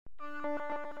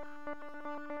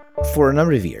For a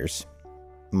number of years,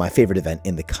 my favorite event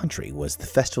in the country was the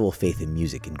Festival of Faith and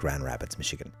Music in Grand Rapids,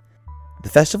 Michigan. The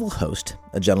festival host,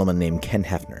 a gentleman named Ken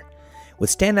Hefner, would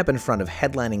stand up in front of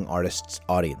headlining artists'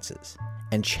 audiences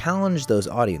and challenge those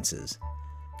audiences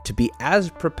to be as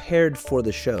prepared for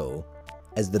the show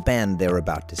as the band they were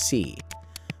about to see.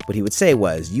 What he would say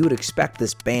was, you would expect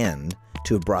this band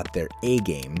to have brought their A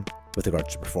game with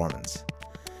regards to performance.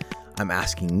 I'm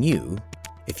asking you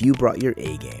if you brought your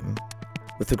A game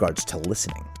with regards to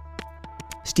listening.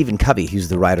 Stephen Covey, who's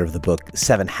the writer of the book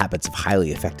 7 Habits of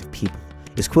Highly Effective People,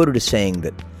 is quoted as saying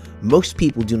that most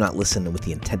people do not listen with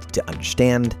the intent to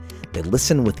understand, they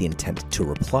listen with the intent to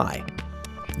reply.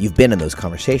 You've been in those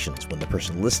conversations when the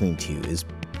person listening to you is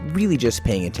really just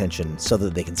paying attention so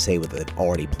that they can say what they've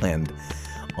already planned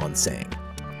on saying.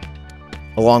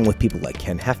 Along with people like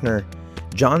Ken Hefner,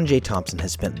 John J. Thompson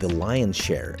has spent the lion's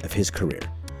share of his career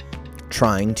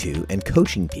trying to and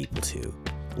coaching people to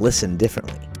listen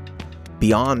differently.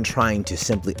 Beyond trying to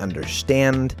simply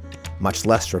understand, much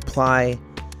less reply,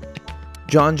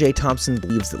 John J. Thompson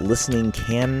believes that listening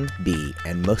can be,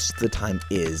 and most of the time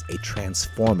is, a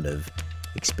transformative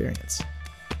experience.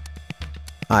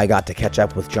 I got to catch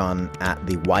up with John at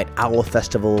the White Owl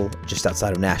Festival just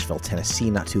outside of Nashville, Tennessee,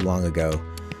 not too long ago,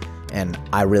 and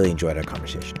I really enjoyed our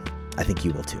conversation. I think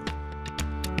you will too.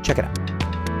 Check it out.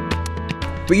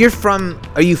 But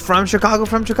are you from Chicago?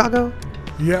 From Chicago?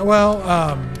 Yeah,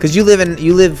 well, because you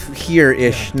live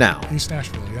here-ish now. East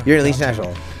Nashville, yeah. You're in East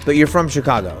Nashville, but you're from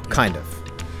Chicago, kind of.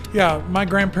 Yeah, my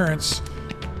grandparents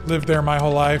lived there my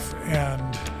whole life,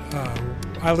 and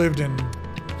I lived in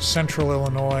central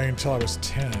Illinois until I was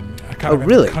 10. I kind of in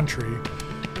the country.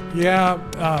 Yeah,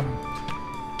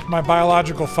 my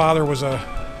biological father was a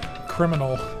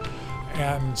criminal,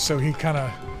 and so he kind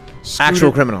of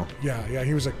actual criminal. Yeah,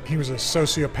 he was a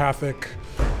sociopathic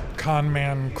con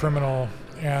man criminal.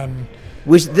 And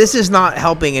which this is not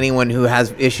helping anyone who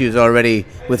has issues already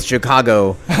with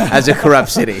Chicago as a corrupt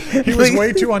city. He was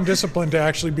way too undisciplined to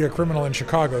actually be a criminal in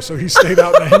Chicago, so he stayed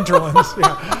out in the hinterlands.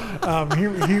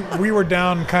 Yeah. We were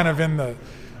down kind of in the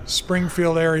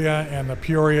Springfield area and the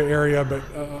Peoria area, but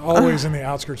always in the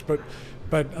outskirts. But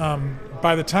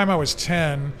by the time I was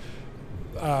 10,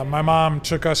 my mom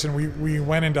took us and we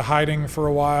went into hiding for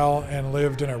a while and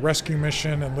lived in a rescue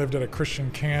mission and lived at a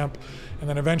Christian camp. And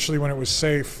then eventually when it was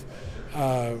safe,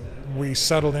 we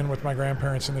settled in with my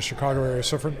grandparents in the Chicago area.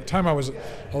 So from the time I was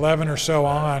 11 or so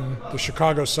on, the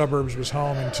Chicago suburbs was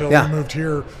home until we moved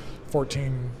here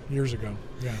 14 years ago.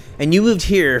 Yeah. And you moved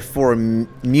here for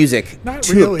music not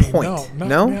to really, a point.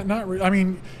 No? Not really. I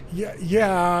mean,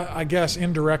 yeah, I guess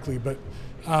indirectly, but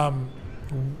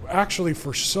actually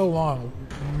for so long,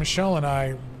 Michelle and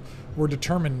I were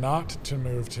determined not to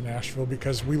move to Nashville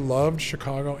because we loved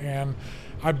Chicago, and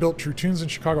I built True Tunes in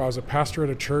Chicago. I was a pastor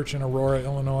at a church in Aurora,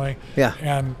 Illinois. Yeah.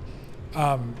 And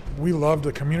we loved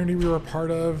the community we were a part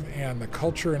of and the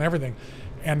culture and everything.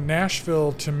 And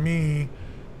Nashville, to me,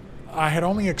 I had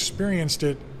only experienced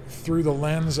it through the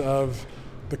lens of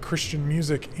the Christian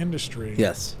music industry.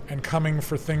 Yes. And coming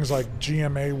for things like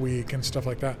GMA Week and stuff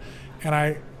like that. And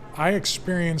I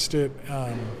experienced it,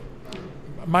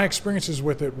 my experiences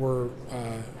with it were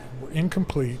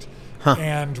incomplete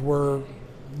and were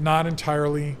not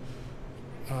entirely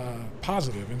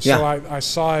positive. And so I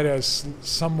saw it as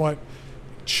somewhat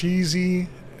cheesy,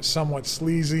 somewhat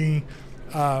sleazy,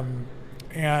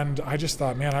 and I just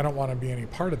thought, man, I don't want to be any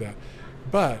part of that.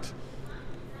 But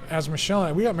as Michelle and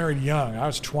I, we got married young. I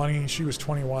was 20, she was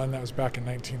 21. That was back in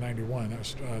 1991. That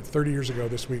was 30 years ago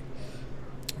this week.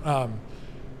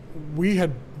 We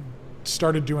had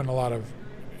started doing a lot of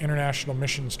international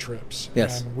missions trips.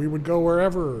 Yes. And we would go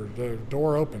wherever the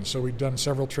door opened. So we'd done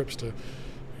several trips to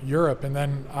Europe. And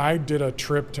then I did a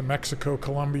trip to Mexico,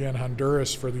 Colombia, and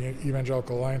Honduras for the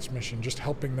Evangelical Alliance Mission, just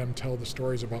helping them tell the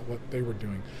stories about what they were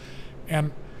doing.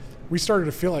 And we started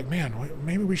to feel like, man,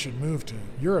 maybe we should move to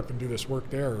Europe and do this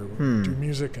work there, or do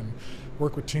music and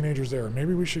work with teenagers there. Or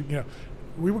maybe we should,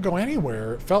 we would go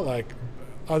anywhere, it felt like,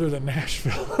 other than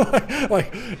Nashville.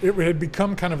 Like it had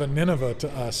become kind of a Nineveh to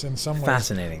us in some ways.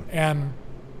 Fascinating. And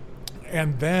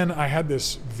then I had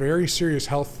this very serious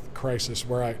health crisis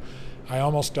where I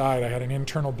almost died. I had an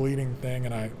internal bleeding thing,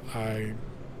 and I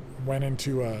went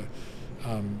into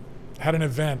had an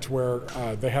event where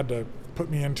they had to put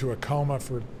me into a coma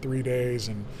for 3 days,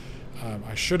 and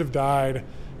I should have died.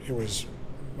 It was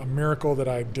a miracle that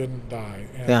I didn't die.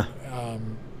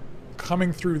 And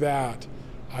coming through that,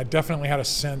 I definitely had a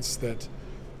sense that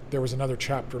there was another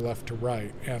chapter left to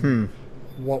write. And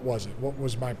what was it? What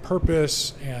was my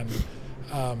purpose? And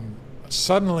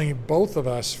suddenly both of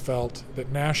us felt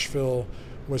that Nashville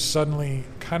was suddenly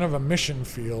kind of a mission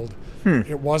field.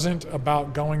 It wasn't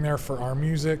about going there for our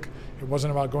music. It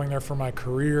wasn't about going there for my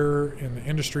career in the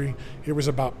industry. It was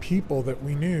about people that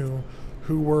we knew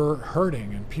who were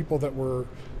hurting and people that were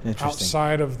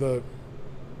outside of the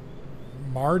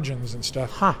margins and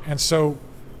stuff. And so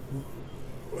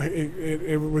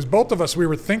it was both of us. We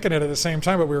were thinking it at the same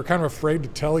time, but we were kind of afraid to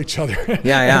tell each other.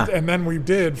 And then we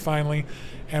did finally,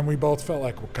 and we both felt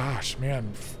like, well, gosh,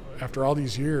 man, after all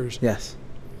these years,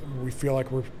 we feel like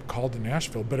we're called to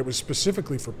Nashville. But it was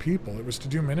specifically for people. It was to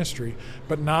do ministry,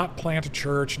 but not plant a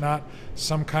church, not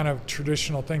some kind of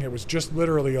traditional thing. It was just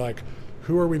literally like,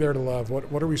 who are we there to love?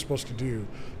 What are we supposed to do?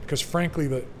 Because frankly,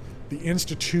 the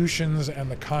institutions and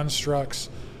the constructs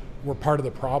were part of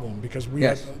the problem, because we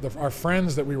had our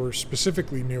friends that we were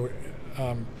specifically knew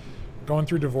going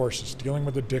through divorces, dealing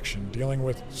with addiction, dealing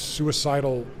with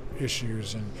suicidal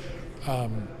issues,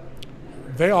 and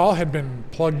they all had been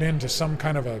plugged into some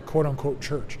kind of a quote-unquote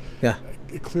church.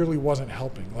 It clearly wasn't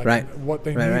helping. What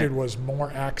they needed was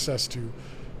more access to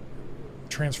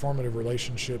transformative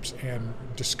relationships and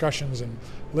discussions and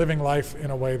living life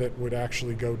in a way that would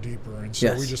actually go deeper. And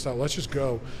so we just thought, let's just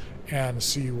go and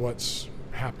see what's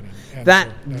happening. And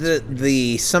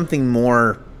the something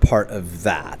more part of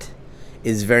that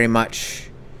is very much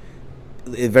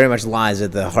lies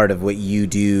at the heart of what you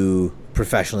do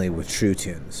professionally with True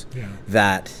Tunes.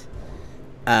 What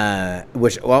I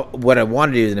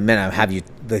want to do in a minute, I'll have you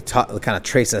kind of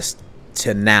trace us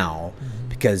to now,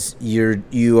 because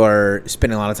you are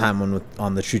spending a lot of time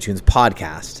on the True Tunes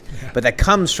podcast, but that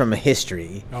comes from a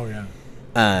history.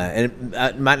 And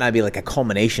it might not be like a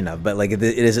culmination of, but like it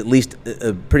is at least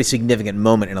a pretty significant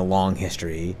moment in a long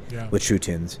history with True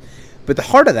Tunes. But the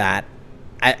heart of that,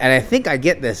 and I think I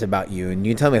get this about you, and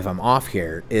you can tell me if I'm off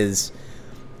here, is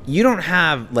you don't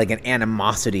have like an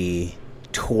animosity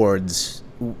towards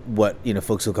what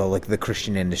folks will call like the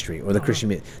Christian industry or the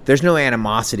Christian. There's no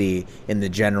animosity in the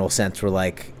general sense where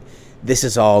like this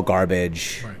is all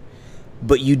garbage,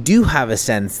 but you do have a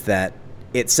sense that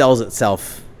it sells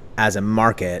itself as a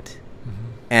market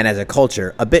and as a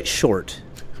culture a bit short.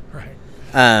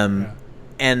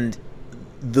 And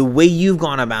the way you've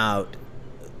gone about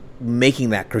making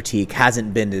that critique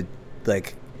hasn't been to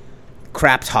like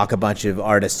crap talk a bunch of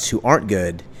artists who aren't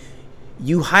good.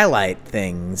 You highlight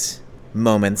things,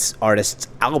 moments, artists,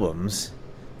 albums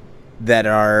that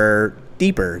are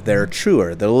deeper, that are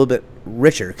truer, they're a little bit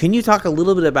richer. Can you talk a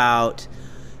little bit about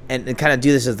and kind of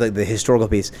do this as like the historical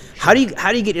piece? How do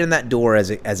you get in that door as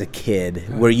a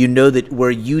kid where you know that where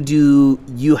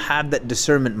you have that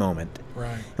discernment moment,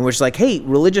 and we're just like, hey,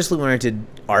 religiously oriented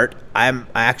art, I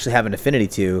actually have an affinity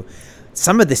to.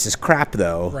 Some of this is crap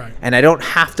though, and I don't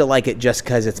have to like it just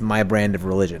because it's my brand of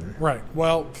religion.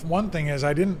 Well, one thing is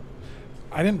I didn't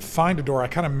find a door. I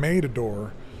kind of made a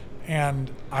door,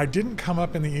 and I didn't come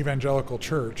up in the evangelical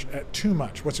church at too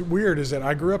much. What's weird is that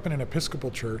I grew up in an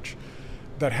Episcopal church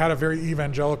that had a very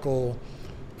evangelical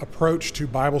approach to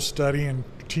Bible study and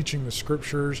teaching the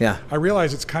scriptures. I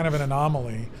realize it's kind of an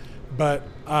anomaly, but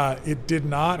it did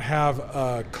not have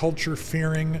a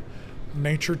culture-fearing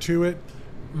nature to it.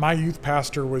 My youth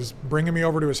pastor was bringing me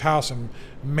over to his house and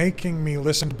making me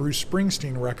listen to Bruce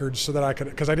Springsteen records so that I could,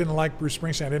 because I didn't like Bruce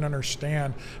Springsteen, I didn't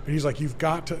understand. But he's like, you've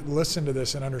got to listen to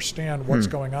this and understand what's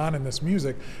going on in this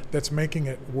music that's making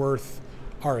it worth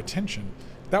our attention.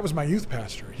 That was my youth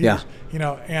pastor. He was,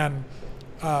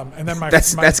 and then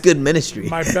that's good ministry.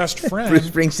 My best friend, Bruce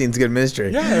Springsteen's good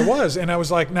ministry. Yeah, it was. And I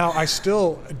was like, now I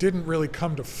still didn't really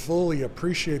come to fully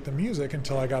appreciate the music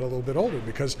until I got a little bit older,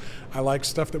 because I liked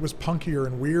stuff that was punkier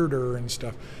and weirder and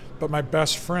stuff. But my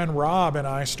best friend Rob and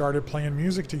I started playing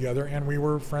music together, and we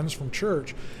were friends from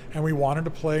church, and we wanted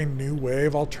to play new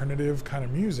wave, alternative kind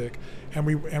of music, and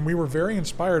we were very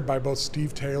inspired by both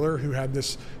Steve Taylor, who had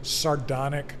this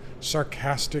sardonic,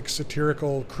 sarcastic,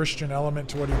 satirical Christian element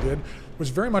to what he did. It was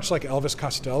very much like Elvis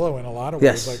Costello in a lot of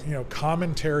ways, like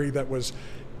commentary that was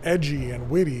edgy and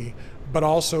witty, but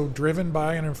also driven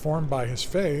by and informed by his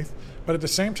faith. But at the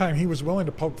same time, he was willing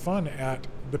to poke fun at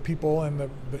the people and the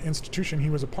institution he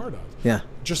was a part of.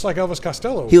 Just like Elvis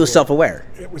Costello. He was self-aware.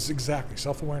 It was exactly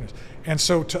self-awareness. And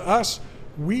so to us,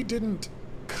 we didn't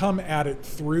come at it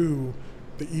through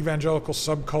the evangelical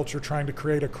subculture trying to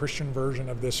create a Christian version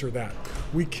of this or that.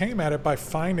 We came at it by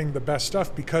finding the best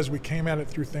stuff, because we came at it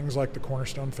through things like the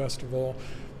Cornerstone Festival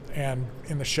and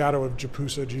In the Shadow of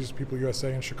JPUSA, Jesus People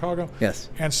USA in Chicago.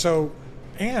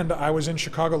 And I was in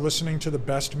Chicago listening to the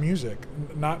best music,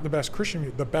 not the best Christian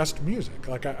music, the best music.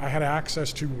 Like I had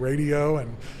access to radio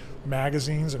and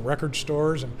magazines and record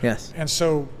stores. And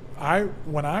so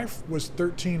when I was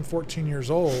 13, 14 years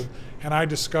old, and I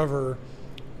discover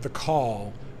The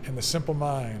Call and the Simple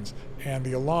Minds and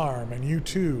The Alarm and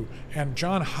U2 and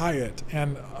John Hyatt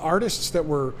and artists that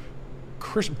were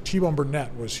Christian. T-Bone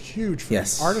Burnett was huge for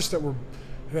Yes. me. Artists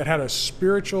that had a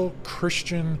spiritual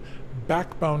Christian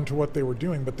backbone to what they were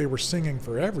doing, but they were singing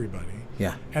for everybody.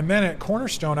 Yeah. And then at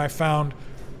Cornerstone, I found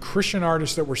Christian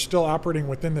artists that were still operating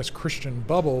within this Christian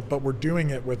bubble, but were doing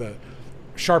it with a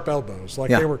sharp elbows.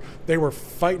 Like they were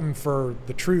fighting for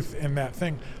the truth in that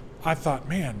thing. I thought,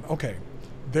 man, okay,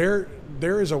 there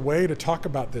is a way to talk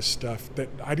about this stuff that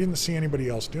I didn't see anybody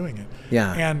else doing it.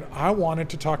 Yeah. And I wanted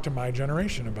to talk to my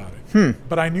generation about it.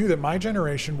 But I knew that my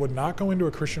generation would not go into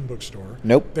a Christian bookstore.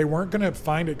 Nope. They weren't going to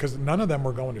find it because none of them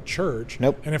were going to church.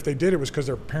 Nope. And if they did, it was because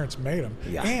their parents made them.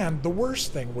 Yeah. And the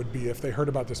worst thing would be if they heard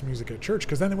about this music at church,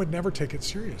 because then they would never take it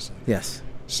seriously. Yes.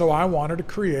 So I wanted to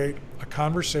create a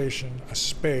conversation, a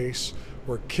space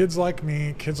where kids like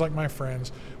me, kids like my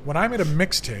friends, when I made a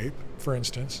mixtape, for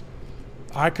instance,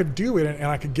 I could do it and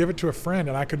I could give it to a friend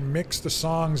and I could mix the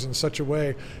songs in such a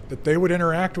way that they would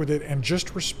interact with it and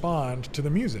just respond to the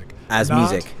music. As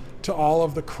not music. To all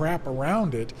of the crap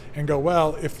around it and go,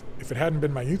 well, if it hadn't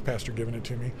been my youth pastor giving it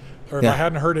to me, or if I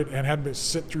hadn't heard it and had to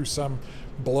sit through some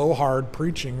blowhard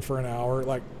preaching for an hour,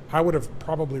 like I would have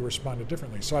probably responded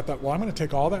differently. So I thought, well, I'm going to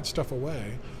take all that stuff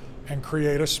away and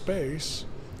create a space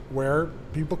where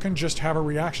people can just have a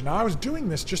reaction. Now, I was doing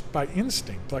this just by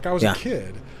instinct. Like I was a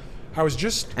kid. I was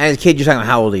just... And as a kid, you're talking about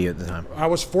how old are you at the time? I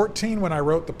was 14 when I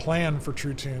wrote the plan for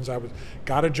True Tunes. I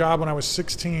got a job when I was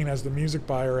 16 as the music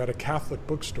buyer at a Catholic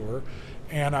bookstore,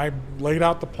 and I laid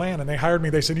out the plan, and they hired me.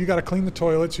 They said, you got to clean the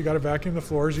toilets, you got to vacuum the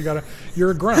floors,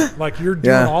 you're a grunt. Like, you're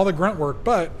doing all the grunt work,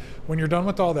 but when you're done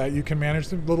with all that, you can manage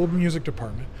the little music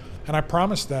department. And I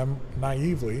promised them,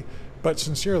 naively, but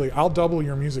sincerely, I'll double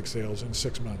your music sales in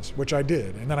 6 months, which I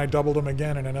did. And then I doubled them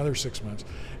again in another 6 months.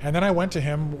 And then I went to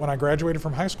him when I graduated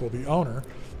from high school, the owner,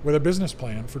 with a business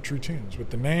plan for True Tunes,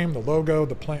 with the name, the logo,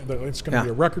 the plan. It's going to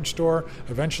be a record store,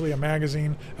 eventually a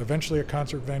magazine, eventually a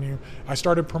concert venue. I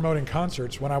started promoting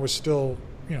concerts when I was still,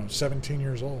 17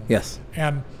 years old. Yes.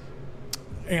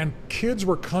 And kids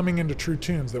were coming into True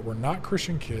Tunes that were not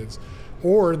Christian kids,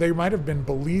 or they might have been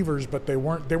believers, but they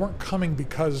weren't coming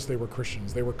because they were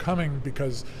Christians. They were coming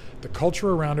because the culture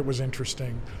around it was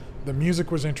interesting, the music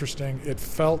was interesting, it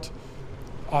felt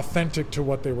authentic to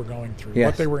what they were going through,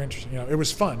 what they were interested. It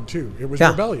was fun too. It was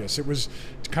rebellious. It was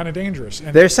kind of dangerous.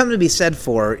 And there's something to be said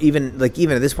for even at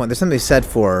this point. There's something to be said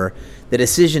for the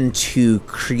decision to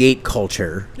create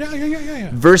culture.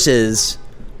 Versus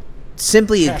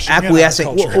simply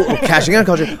acquiescing, cashing in on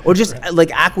culture, or just like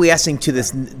acquiescing to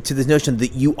this notion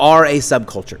that you are a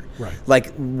subculture. Right.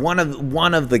 Like one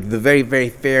of the very, very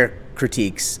fair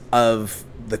critiques of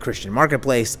the Christian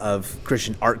marketplace, of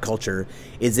Christian art culture,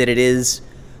 is that it is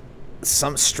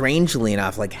strangely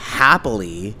enough, like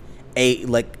happily, a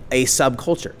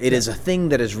subculture. It is a thing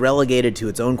that is relegated to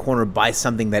its own corner by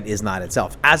something that is not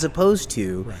itself, as opposed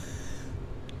to. Right.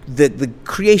 The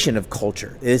creation of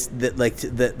culture is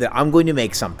that I'm going to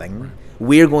make something,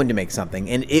 we're going to make something,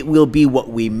 and it will be what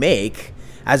we make,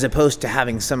 as opposed to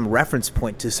having some reference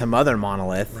point to some other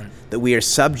monolith that we are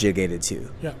subjugated to.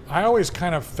 Yeah, I always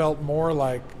kind of felt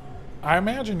I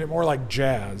imagined it more like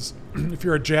jazz. If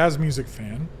you're a jazz music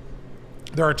fan,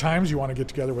 there are times you want to get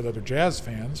together with other jazz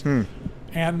fans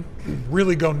and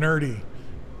really go nerdy.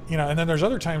 And then there's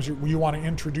other times you want to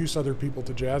introduce other people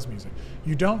to jazz music.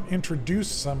 You don't introduce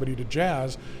somebody to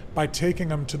jazz by taking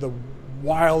them to the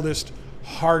wildest,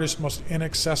 hardest, most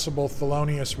inaccessible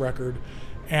Thelonious record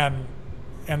and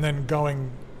then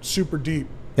going super deep.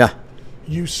 Yeah.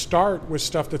 You start with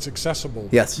stuff that's accessible.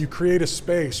 Yes. You create a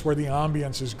space where the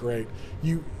ambience is great.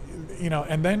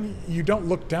 And then you don't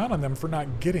look down on them for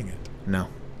not getting it. No.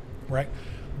 Right?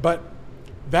 But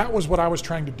that was what I was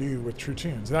trying to do with True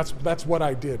Tunes. That's what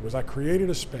I did, was I created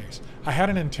a space. I had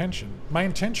an intention. My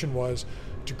intention was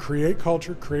to create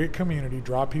culture, create community,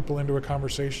 draw people into a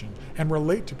conversation, and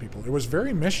relate to people. It was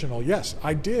very missional. Yes,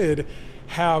 I did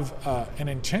have an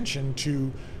intention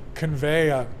to convey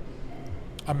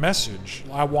a message.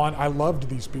 I loved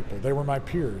these people. They were my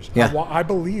peers. Yeah. I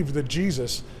believed that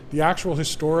Jesus, the actual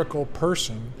historical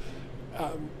person,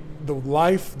 the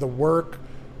life, the work,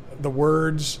 the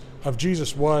words of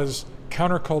Jesus was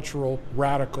countercultural,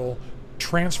 radical,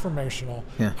 transformational.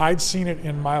 Yeah. I'd seen it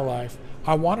in my life.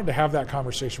 I wanted to have that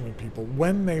conversation with people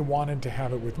when they wanted to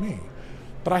have it with me.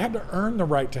 But I had to earn the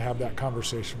right to have that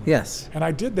conversation with them. Yes. And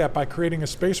I did that by creating a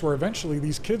space where eventually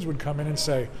these kids would come in and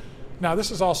say, Now,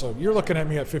 this is also, you're looking at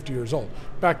me at 50 years old.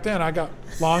 Back then, I got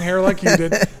long hair like you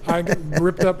did. I got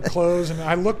ripped up clothes, and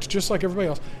I looked just like everybody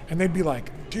else. And they'd be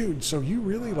like, dude, so you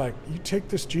really, like, you take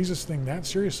this Jesus thing that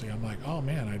seriously? I'm like, oh,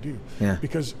 man, I do. Yeah.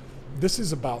 Because this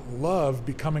is about love,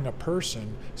 becoming a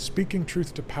person, speaking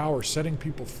truth to power, setting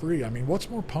people free. I mean, what's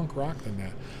more punk rock than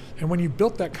that? And when you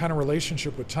built that kind of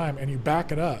relationship with time and you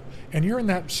back it up, and you're in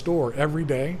that store every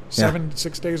day,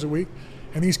 6 days a week,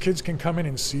 and these kids can come in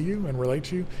and see you and relate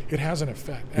to you, it has an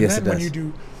effect. And yes, then it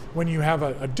does. when you have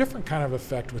a different kind of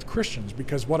effect with Christians,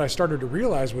 because what I started to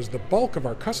realize was the bulk of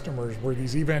our customers were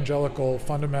these evangelical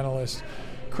fundamentalist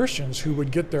Christians who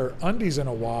would get their undies in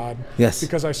a wad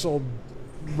because I sold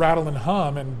Rattle and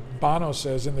Hum, and Bono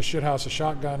says, in the shithouse a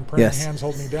shotgun, praying hands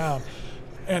hold me down.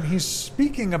 And he's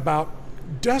speaking about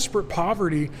desperate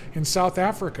poverty in South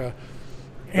Africa.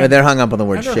 And they're hung up on the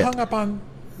word shit. They're hung up on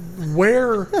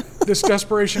where this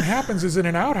desperation happens is in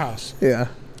an outhouse. Yeah.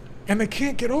 And they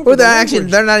can't get over Well,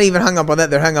 they're not even hung up on that.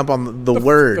 They're hung up on the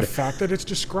word. The fact that it's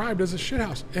described as a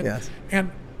shithouse.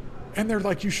 And they're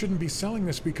like, you shouldn't be selling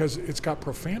this because it's got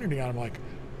profanity on it. I'm like,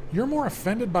 you're more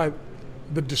offended by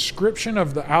the description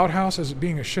of the outhouse as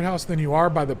being a shithouse than you are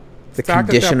by the fact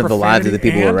condition that of the lives of the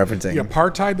people we're referencing. The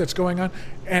apartheid that's going on.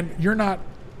 And you're not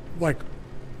like,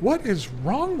 what is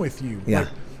wrong with you? Yeah. Like,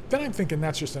 then I'm thinking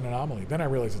that's just an anomaly. Then I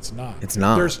realize it's not. It's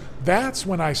not. That's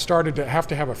when I started to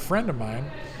have a friend of mine,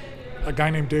 a guy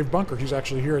named Dave Bunker. He's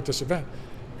actually here at this event.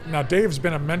 Now, Dave's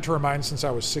been a mentor of mine since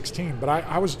I was 16, but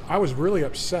I was really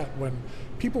upset when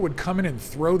people would come in and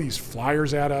throw these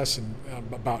flyers at us and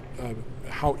about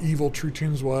how evil True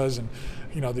Tunes was, and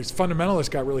these fundamentalists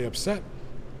got really upset.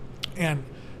 And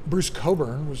Bruce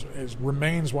Coburn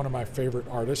remains one of my favorite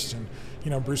artists, and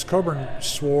Bruce Coburn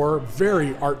swore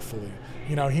very artfully.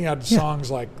 He had songs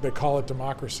like They Call It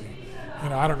Democracy.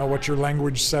 I don't know what your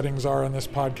language settings are on this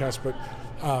podcast, but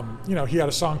he had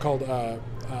a song called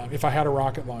If I Had a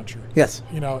Rocket Launcher. Yes.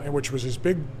 Which was his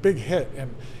big hit,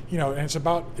 and and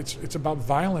it's about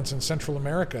violence in Central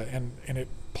America, and it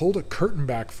pulled a curtain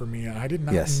back for me, and I did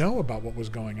not know about what was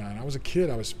going on. I was a kid.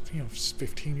 I was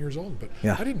 15 years old, but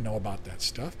I didn't know about that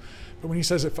stuff. But when he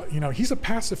says, he's a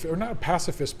pacifist, or not a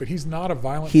pacifist, but he's not a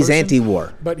violent person. He's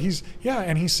anti-war. But he's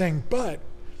saying, but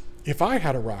if I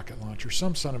had a rocket launcher,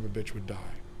 some son of a bitch would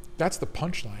die. That's the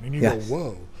punchline. And you go,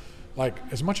 whoa. Like,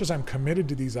 as much as I'm committed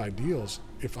to these ideals,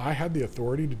 if I had the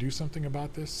authority to do something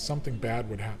about this, something bad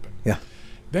would happen. Yeah.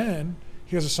 Then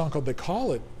he has a song called They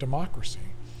Call It Democracy.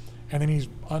 And then he's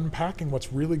unpacking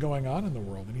what's really going on in the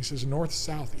world. And he says, north,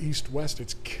 south, east, west,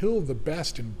 it's kill the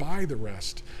best and buy the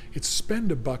rest. It's spend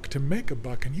a buck to make a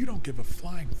buck, and you don't give a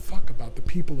flying fuck about the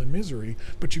people in misery,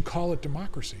 but you call it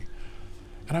democracy.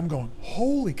 And I'm going,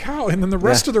 holy cow. And then the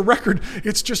rest of the record,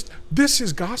 it's just, this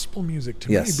is gospel music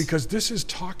to me, because this is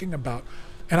talking about,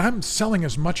 and I'm selling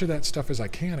as much of that stuff as I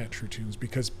can at True Tunes,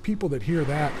 because people that hear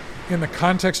that in the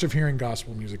context of hearing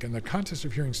gospel music, in the context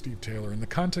of hearing Steve Taylor, in the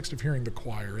context of hearing the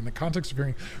choir, in the context of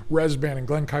hearing Rez Band and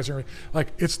Glenn Kaiser,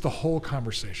 like, it's the whole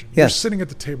conversation. You're sitting at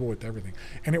the table with everything.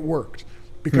 And it worked,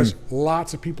 because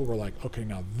lots of people were like, okay,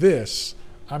 now this,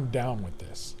 I'm down with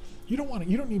this. You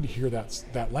don't need to hear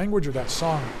that language or that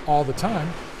song all the time.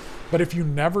 But if you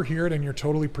never hear it and you're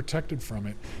totally protected from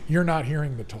it, you're not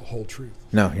hearing the whole truth.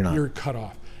 No, you're not. You're cut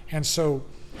off. And so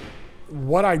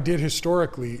what I did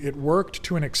historically, it worked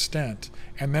to an extent,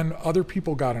 and then other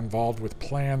people got involved with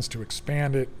plans to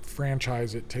expand it,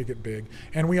 franchise it, take it big.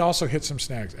 And we also hit some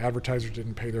snags. Advertisers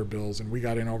didn't pay their bills, and we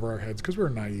got in over our heads because we were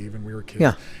naive and we were kids.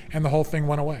 Yeah. And the whole thing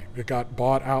went away. It got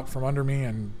bought out from under me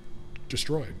and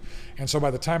destroyed. And so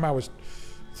by the time I was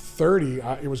 30,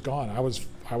 it was gone. I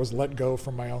was let go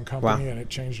from my own company, and it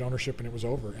changed ownership, and it was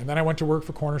over. And then I went to work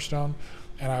for Cornerstone,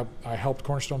 and I helped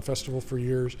Cornerstone Festival for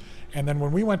years. And then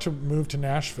when we went to move to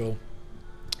Nashville,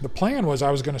 the plan was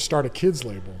I was going to start a kids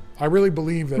label. I really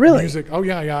believe that music. Oh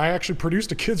yeah. I actually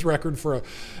produced a kids record for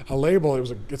a label.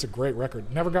 It's a great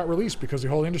record. Never got released because the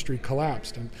whole industry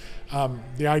collapsed. And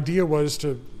the idea was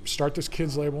to start this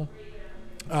kids label.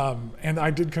 And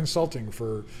I did consulting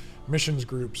for missions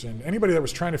groups and anybody that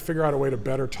was trying to figure out a way to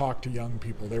better talk to young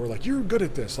people. They were like, you're good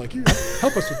at this. Like, you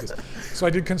help us with this. So I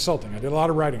did consulting. I did a lot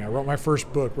of writing. I wrote my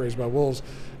first book, Raised by Wolves,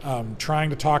 trying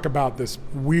to talk about this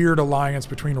weird alliance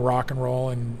between rock and roll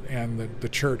and the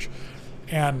church.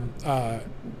 And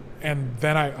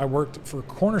then I worked for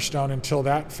Cornerstone until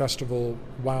that festival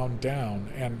wound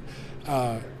down.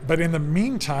 But in the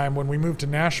meantime, when we moved to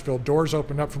Nashville, doors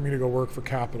opened up for me to go work for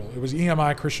Capitol. It was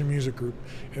EMI Christian Music Group,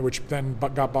 which then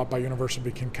got bought by Universal,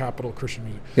 became Capitol Christian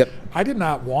Music. Yep. I did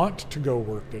not want to go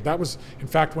work there. That was, in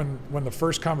fact, when the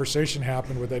first conversation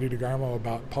happened with Eddie DeGarmo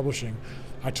about publishing,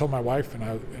 I told my wife, and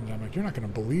I'm like, you're not going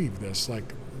to believe this.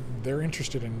 Like, they're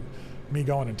interested in me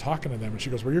going and talking to them. And she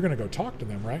goes, well, you're going to go talk to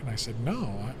them, right? And I said,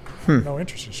 no, I have no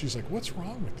interest. And she's like, what's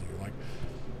wrong with you? Like,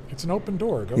 it's an open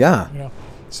door. Go, Yeah. you know.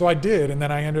 So I did, and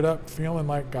then I ended up feeling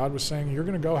like God was saying, you're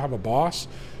going to go have a boss.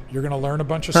 You're going to learn a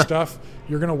bunch of stuff.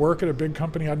 You're going to work at a big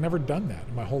company. I'd never done that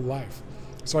in my whole life.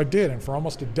 So I did, and for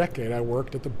almost a decade, I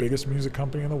worked at the biggest music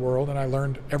company in the world, and I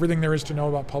learned everything there is to know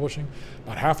about publishing.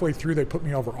 About halfway through, they put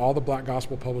me over all the black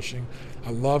gospel publishing. I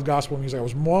love gospel music. I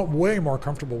was way more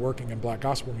comfortable working in black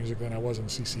gospel music than I was in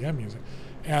CCM music.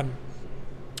 And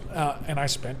I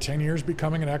spent 10 years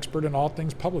becoming an expert in all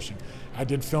things publishing. I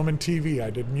did film and TV. I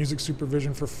did music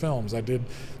supervision for films. I did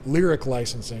lyric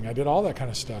licensing. I did all that kind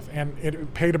of stuff. And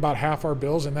it paid about half our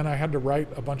bills, and then I had to write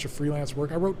a bunch of freelance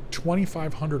work. I wrote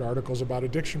 2,500 articles about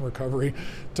addiction recovery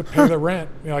to pay the rent,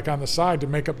 like on the side, to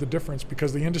make up the difference,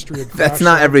 because the industry had crashed. That's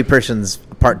not every person's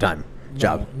part-time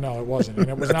job. No, it wasn't. And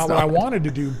it was not what I wanted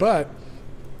to do, but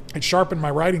it sharpened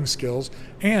my writing skills,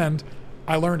 and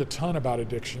I learned a ton about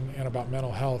addiction and about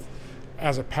mental health.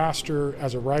 As a pastor,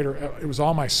 as a writer, it was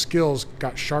all my skills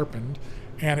got sharpened,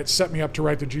 and it set me up to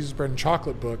write the Jesus Bread and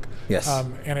Chocolate book. Yes.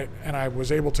 And I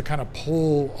was able to kind of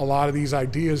pull a lot of these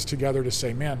ideas together to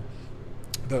say, man,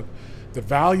 the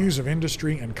values of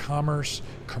industry and commerce,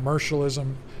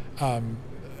 commercialism,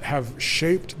 have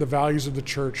shaped the values of the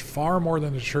church far more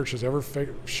than the church has ever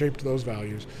shaped those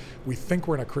values. We think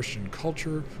we're in a Christian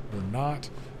culture. We're not.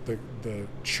 The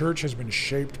church has been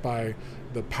shaped by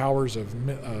the powers of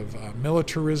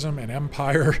militarism and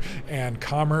empire and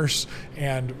commerce,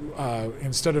 and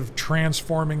instead of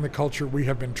transforming the culture, we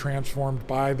have been transformed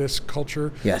by this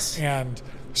culture. Yes. And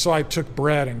so I took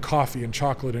bread and coffee and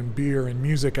chocolate and beer and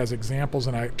music as examples,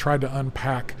 and I tried to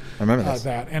unpack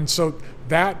that. And so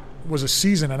that was a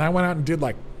season, and I went out and did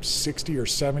like 60 or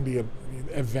 70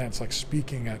 events, like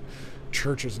speaking at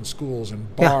churches and schools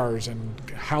and bars and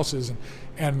houses,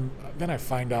 and then I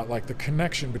find out like the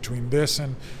connection between this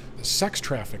and sex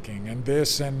trafficking, and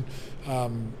this and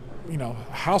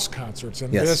house concerts,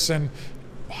 and this and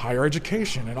higher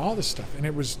education and all this stuff, and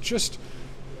it was just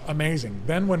amazing.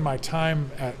 Then when my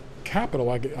time at Capitol,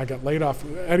 I got laid off.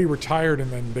 Eddie retired, and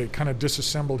then they kind of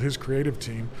disassembled his creative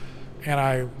team, and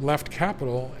I left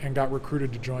Capitol and got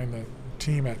recruited to join the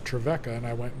team at Trevecca, and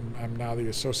I went, and I'm now the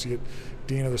associate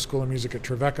dean of the School of Music at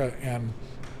Trevecca. And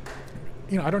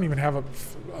I don't even have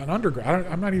an undergrad.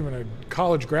 I'm not even a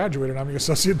college graduate, and I'm the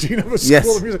associate dean of a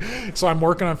School of Music. So I'm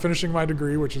working on finishing my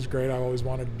degree, which is great. I always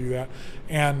wanted to do that,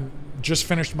 and just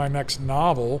finished my next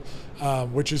novel,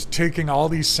 which is taking all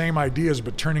these same ideas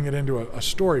but turning it into a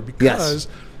story, because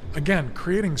again,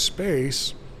 creating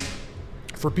space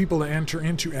for people to enter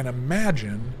into and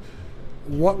imagine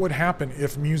what would happen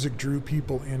if music drew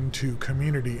people into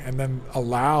community and then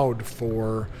allowed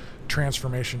for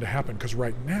transformation to happen. Because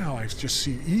right now I just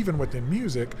see, even within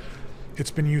music, it's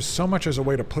been used so much as a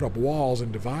way to put up walls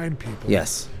and divide people.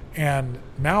 Yes. And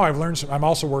now I've learned I'm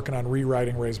also working on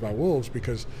rewriting Raised by Wolves,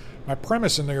 because my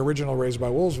premise in the original Raised by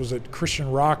Wolves was that Christian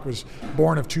rock was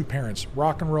born of two parents,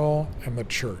 rock and roll and the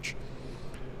church.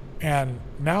 And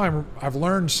now I've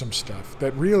learned some stuff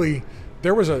that really,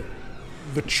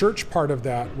 the church part of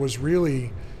that was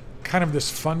really kind of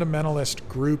this fundamentalist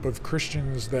group of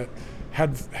Christians that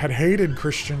had hated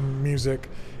Christian music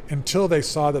until they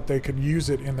saw that they could use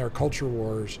it in their culture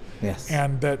wars. Yes.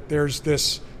 And that there's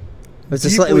this... It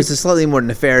was a slightly more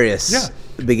nefarious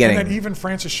beginning. And then even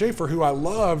Francis Schaeffer, who I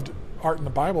loved art in the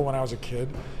Bible when I was a kid,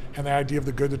 and the idea of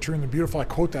the good, the true, and the beautiful, I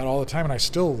quote that all the time, and I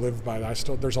still live by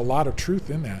that. There's a lot of truth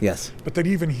in that. Yes. But that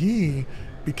even he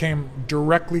became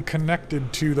directly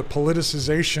connected to the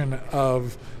politicization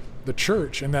of the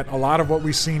church, and that a lot of what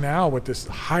we see now with this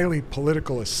highly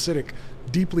political, acidic,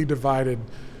 deeply divided,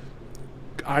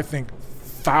 I think,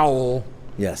 foul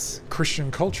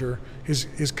Christian culture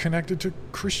is connected to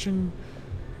Christian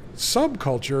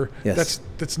subculture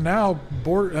that's now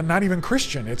not even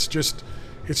Christian. It's just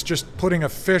putting a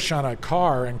fish on a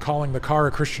car and calling the car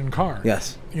a Christian car.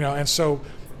 Yes. And so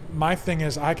my thing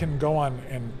is, I can go on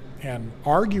and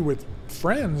argue with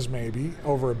friends maybe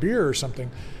over a beer or something,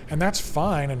 and that's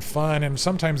fine and fun and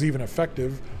sometimes even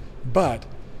effective. But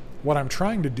what I'm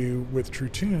trying to do with True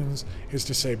Tunes is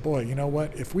to say, boy, you know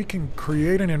what? If we can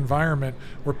create an environment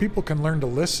where people can learn to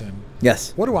listen,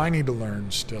 what do I need to learn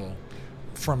still?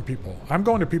 from people. I'm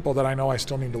going to people that I know I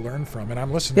still need to learn from, and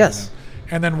I'm listening Yes. to them.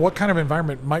 And then what kind of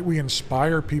environment might we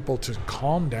inspire people to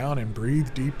calm down and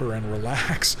breathe deeper and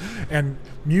relax? And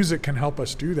music can help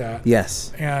us do that.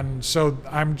 Yes. And so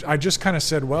I just kind of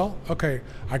said, well, okay,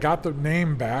 I got the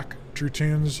name back,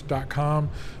 truetunes.com.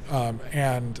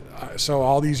 So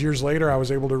all these years later, I was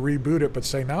able to reboot it, but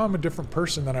say, now I'm a different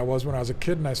person than I was when I was a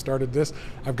kid and I started this.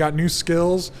 I've got new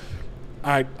skills.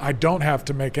 I don't have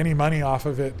to make any money off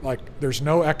of it. Like, there's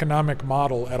no economic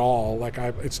model at all. Like,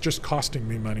 it's just costing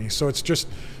me money. So it's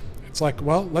like,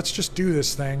 well, let's just do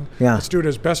this thing. Yeah. Let's do it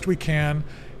as best we can,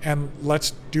 and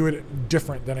let's do it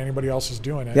different than anybody else is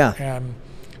doing it. Yeah. And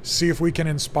see if we can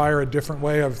inspire a different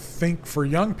way for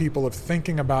young people of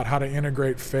thinking about how to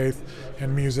integrate faith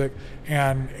and music.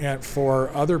 And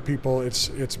for other people,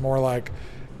 it's more like,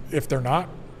 if they're not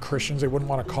Christians, they wouldn't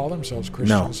want to call themselves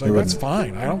Christians. No, like, that's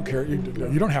fine. I don't care. You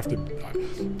don't have to.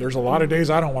 There's a lot of days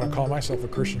I don't want to call myself a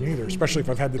Christian either, especially if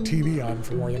I've had the TV on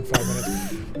for more than 5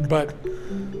 minutes. But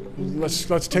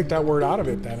let's take that word out of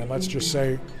it then, and let's just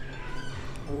say,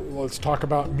 let's talk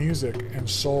about music and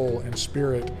soul and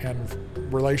spirit and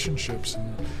relationships,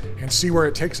 and see where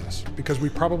it takes us, because we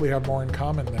probably have more in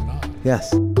common than not. Yes.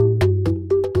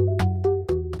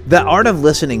 The art of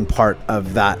listening part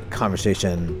of that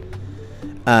conversation,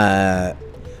 I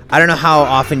don't know how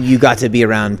often you got to be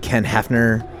around Ken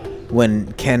Hefner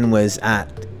when Ken was at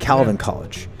Calvin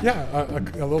College. Yeah, a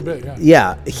little bit, yeah.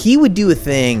 Yeah, he would do a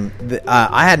thing that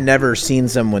I had never seen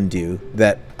someone do,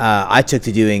 that I took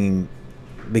to doing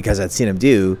because I'd seen him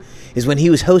do, is when he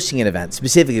was hosting an event,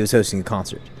 specifically he was hosting a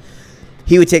concert,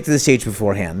 he would take to the stage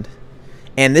beforehand,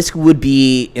 and this would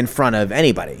be in front of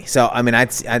anybody. So, I mean,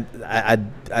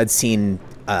 I'd seen,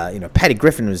 Patty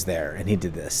Griffin was there, and he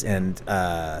did this, and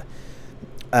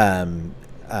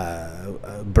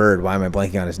Bird, why am I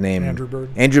blanking on his name?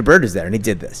 Andrew Bird is there, and he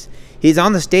did this. He's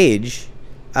on the stage.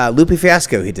 Lupe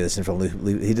Fiasco, he did this in front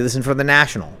of the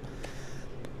National.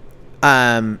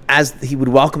 As he would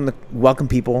welcome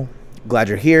people, glad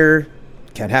you're here,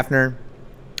 Ken Hefner.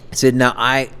 I said,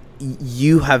 now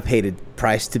you have paid a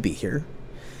price to be here,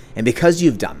 and because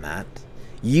you've done that,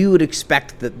 you would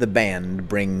expect that the band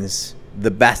brings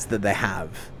the best that they have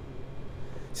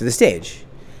to the stage.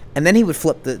 And then he would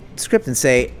flip the script and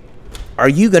say, are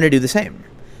you going to do the same?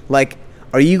 Like,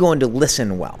 are you going to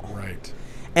listen well? Right.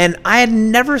 And I had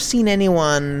never seen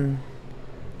anyone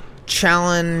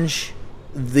challenge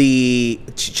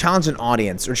an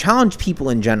audience or challenge people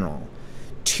in general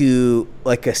to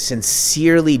like a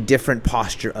sincerely different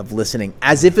posture of listening,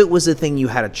 as if it was a thing you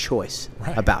had a choice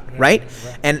about, right?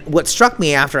 And what struck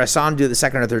me after I saw him do it the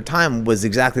second or third time was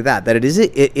exactly that it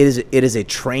is a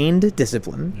trained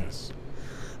discipline. Yes.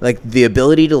 Like the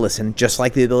ability to listen, just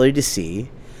like the ability to see.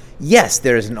 Yes,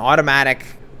 there is an automatic,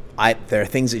 there are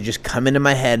things that just come into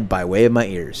my head by way of my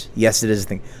ears. Yes, it is a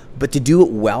thing. But to do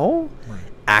it well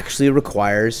actually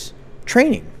requires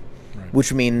training,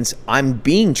 which means I'm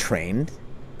being trained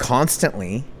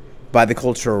constantly by the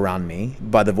culture around me,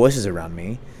 by the voices around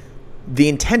me.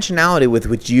 The intentionality with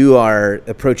which you are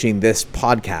approaching this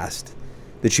podcast,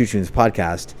 the True Tunes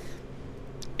podcast,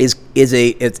 it's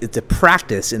a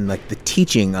practice in like the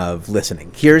teaching of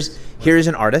listening. Here's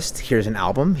an artist, here's an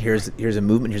album, here's a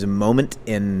movement, here's a moment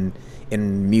in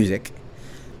music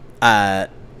that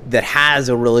has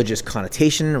a religious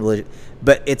connotation,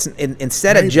 but it's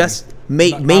instead of just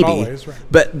maybe always, right.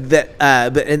 but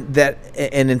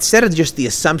instead of just the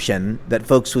assumption that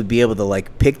folks would be able to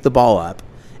like pick the ball up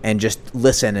and just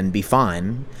listen and be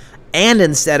fine, and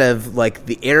instead of like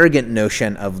the arrogant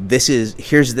notion of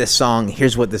here's this song,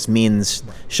 here's what this means,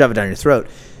 shove it down your throat.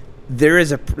 There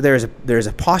is a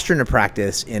posture and a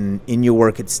practice in your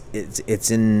work.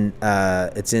 It's in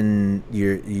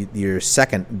your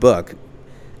second book.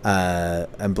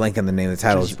 I'm blanking on the name of the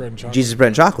title. Jesus, Bread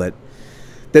and Chocolate.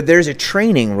 That there's a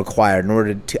training required in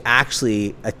order to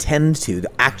actually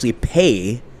actually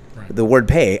pay, the word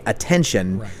pay,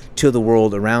 attention to the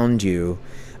world around you.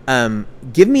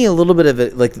 Give me a little bit of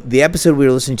it, like the episode we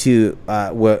were listening to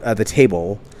at the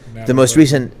table, Natalie the most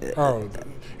recent.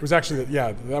 It was actually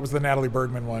that was the Natalie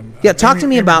Bergman one. Yeah, talk to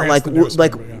me about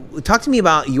talk to me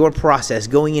about your process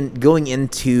going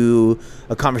into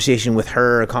a conversation with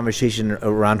her, a conversation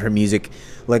around her music.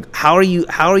 Like, how are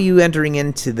you entering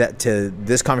into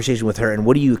this conversation with her, and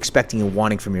what are you expecting and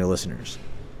wanting from your listeners?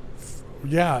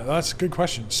 Yeah, that's a good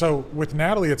question. So with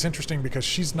Natalie, it's interesting because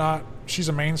she's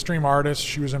a mainstream artist.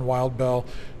 She was in Wild Bell,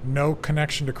 no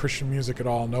connection to Christian music at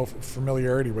all, no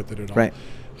familiarity with it at all. Right.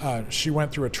 She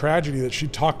went through a tragedy that she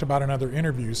talked about in other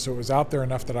interviews, so it was out there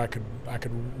enough that I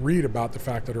could read about the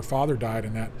fact that her father died,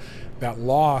 and that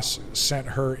loss sent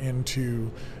her into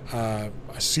a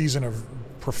season of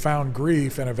profound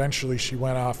grief, and eventually she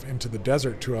went off into the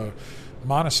desert to a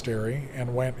monastery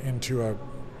and went into a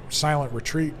silent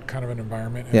retreat kind of an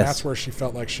environment, and that's where she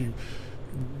felt like she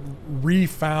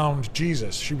refound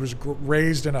Jesus. She was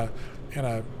raised in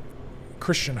a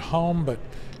Christian home, but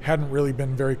hadn't really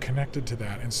been very connected to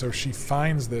that, and so she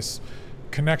finds this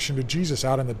connection to Jesus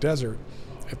out in the desert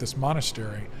at this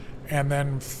monastery, and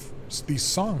then these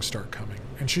songs start coming,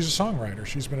 and she's a songwriter.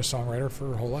 She's been a songwriter for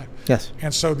her whole life. Yes.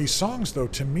 And so these songs, though,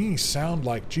 to me sound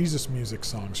like Jesus music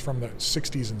songs from the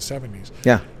 60s and 70s.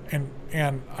 Yeah.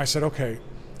 And I said, okay,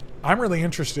 I'm really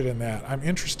interested in that. I'm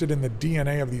interested in the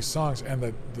DNA of these songs and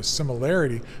the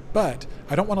similarity, but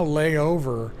I don't want to lay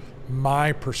over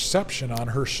my perception on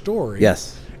her story.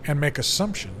 Yes. And make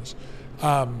assumptions.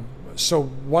 So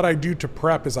what I do to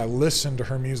prep is I listen to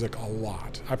her music a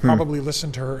lot. I probably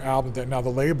listened to her album. Now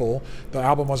the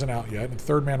album wasn't out yet, and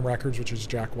Third Man Records, which is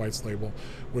Jack White's label,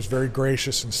 was very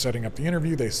gracious in setting up the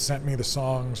interview. They sent me the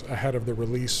songs ahead of the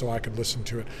release so I could listen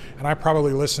to it. And I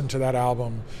probably listened to that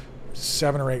album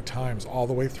 7 or 8 times all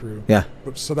the way through. Yeah.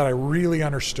 So that I really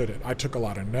understood it. I took a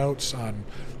lot of notes on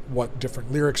what different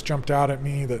lyrics jumped out at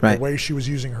me, the way she was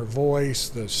using her voice,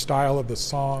 the style of the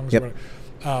songs. Yep.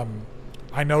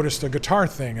 I noticed a guitar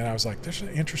thing, and I was like, there's an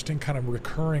interesting kind of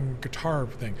recurring guitar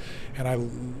thing. And I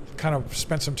kind of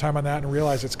spent some time on that and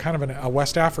realized it's kind of a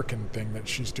West African thing that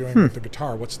she's doing with the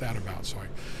guitar. What's that about? So I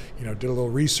did a little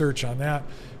research on that.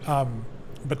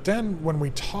 But then when we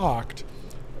talked,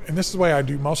 and this is the way I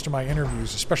do most of my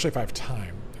interviews, especially if I have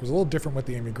time. It was a little different with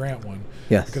the Amy Grant one,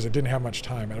 because I didn't have much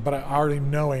time. But I already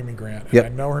know Amy Grant, and I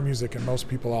know her music, and most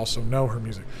people also know her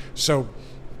music. So,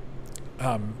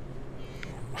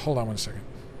 hold on one second.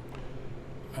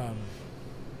 I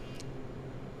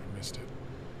missed it.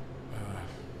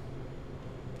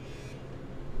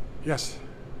 Yes.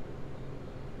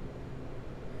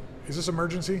 Is this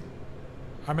emergency?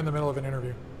 I'm in the middle of an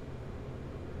interview.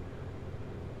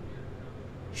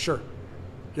 Sure.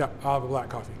 Yeah, I'll have a black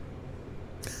coffee.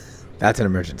 That's an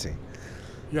emergency.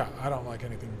 Yeah, I don't like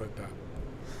anything but that.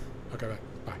 Okay,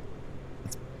 bye.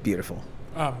 It's beautiful.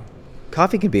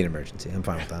 Coffee can be an emergency. I'm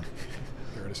fine with that.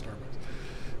 Here at a Starbucks.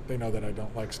 They know that I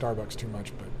don't like Starbucks too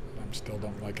much, but I still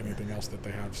don't like anything else that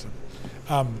they have.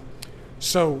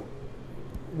 So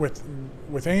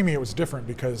with Amy, it was different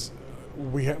because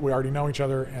we already know each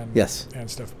other and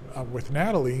stuff. With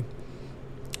Natalie,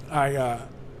 I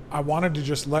wanted to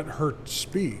just let her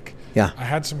speak. Yeah. I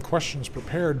had some questions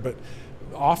prepared, but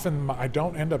often I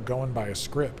don't end up going by a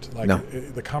script.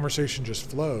 The conversation just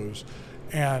flows.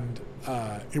 And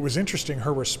it was interesting,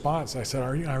 her response. I said,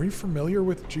 are you familiar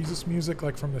with Jesus music,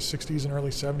 like from the 60s and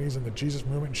early 70s and the Jesus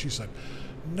movement? And she said,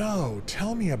 no,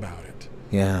 tell me about it.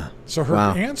 Yeah. So her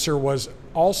answer was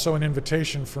also an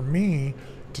invitation for me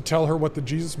to tell her what the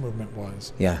Jesus movement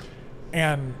was. Yeah.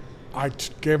 And I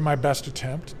gave my best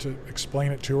attempt to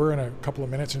explain it to her in a couple of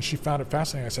minutes, and she found it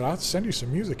fascinating. I said, I'll send you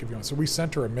some music if you want. So we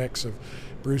sent her a mix of,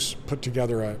 Bruce put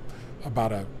together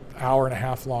about an hour and a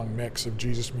half long mix of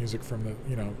Jesus music from the,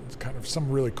 kind of some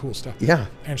really cool stuff. Yeah.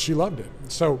 And she loved it.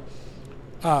 So,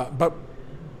 but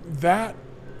that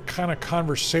kind of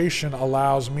conversation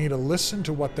allows me to listen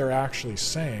to what they're actually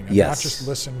saying and not just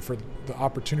listen for the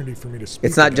opportunity for me to speak.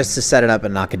 It's not just to set it up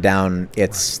and knock it down.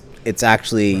 It's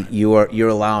actually you're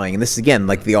allowing, and this is again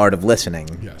like the art of listening.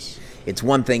 Yes. It's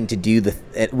one thing to do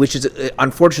which is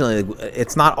unfortunately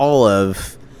it's not all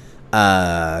of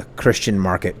Christian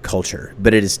market culture,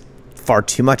 but it is far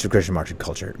too much of Christian market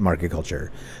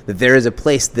culture. That there is a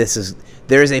place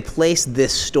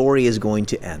this story is going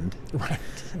to end. Right.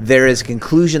 There is a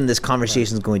conclusion this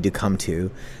conversation is going to come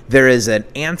to. There is an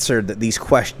answer that these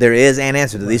questions. There is an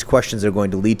answer that these questions are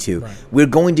going to lead to. Right. We're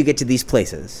going to get to these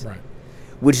places. Right.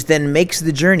 Which then makes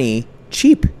the journey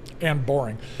cheap. And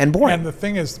boring. And the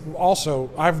thing is, also,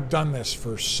 I've done this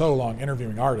for so long,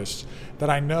 interviewing artists, that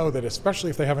I know that especially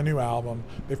if they have a new album,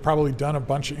 they've probably done a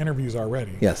bunch of interviews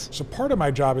already. Yes. So part of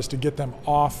my job is to get them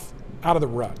out of the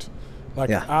rut.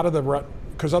 Out of the rut,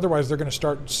 because otherwise they're going to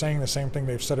start saying the same thing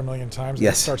they've said a million times, and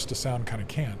it starts to sound kind of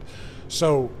canned.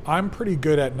 So I'm pretty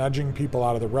good at nudging people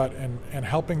out of the rut and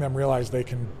helping them realize they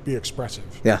can be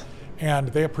expressive. Yeah. And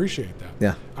they appreciate that.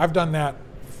 Yeah. I've done that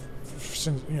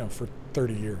since, for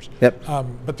 30 years. Yep.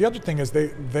 But the other thing is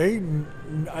they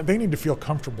need to feel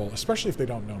comfortable, especially if they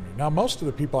don't know me. Now, most of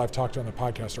the people I've talked to on the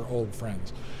podcast are old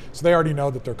friends, so they already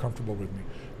know that they're comfortable with me.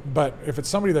 But if it's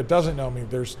somebody that doesn't know me,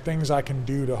 there's things I can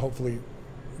do to hopefully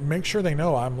make sure they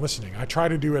know I'm listening. I try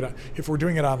to do it. If we're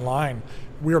doing it online,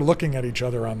 we are looking at each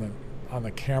other on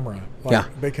the camera.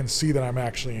 They can see that I'm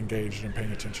actually engaged and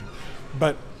paying attention.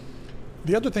 But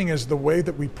the other thing is the way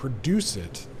that we produce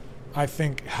it, I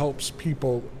think, helps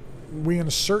people. We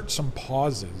insert some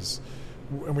pauses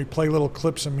and we play little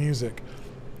clips of music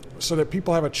so that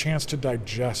people have a chance to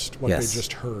digest what they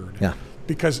just heard. Yeah.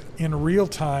 Because in real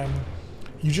time,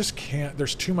 you just can't,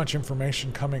 there's too much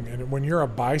information coming. And when you're a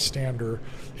bystander,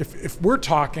 if we're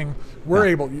talking, we're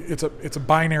able, it's a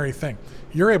binary thing.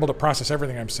 You're able to process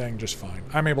everything I'm saying just fine.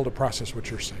 I'm able to process what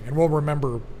you're saying, and we'll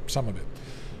remember some of it.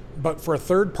 But for a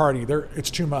third party, it's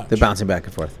too much. They're bouncing back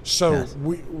and forth. So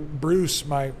Bruce,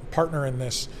 my partner in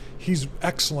this, he's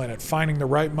excellent at finding the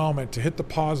right moment to hit the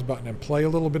pause button and play a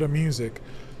little bit of music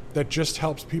that just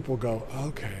helps people go,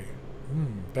 okay,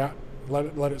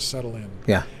 let it settle in.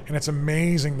 Yeah. And it's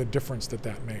amazing the difference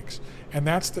that makes. And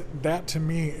that to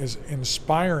me is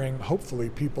inspiring, hopefully,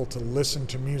 people to listen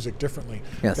to music differently.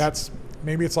 Yes.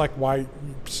 Maybe it's like why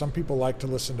some people like to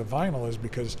listen to vinyl is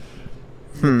because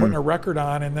you're putting a record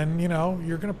on, and then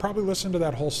you're going to probably listen to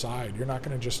that whole side. You're not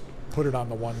going to just put it on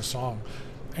the one song,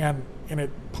 and it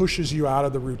pushes you out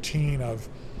of the routine of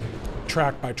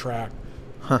track by track,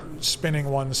 spinning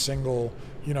one single.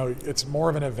 It's more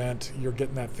of an event. You're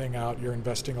getting that thing out. You're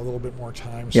investing a little bit more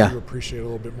time, so you appreciate it a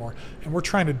little bit more. And we're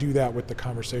trying to do that with the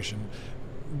conversation.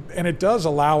 And it does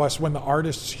allow us, when the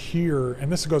artists hear,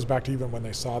 and this goes back to even when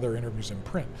they saw their interviews in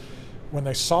print, when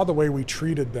they saw the way we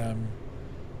treated them.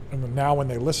 And now when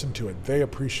they listen to it, they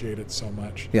appreciate it so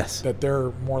much that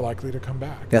they're more likely to come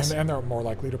back. Yes. And they're more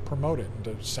likely to promote it and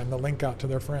to send the link out to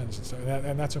their friends. And, so,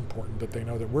 and that's important that they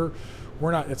know that we're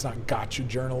not, it's not gotcha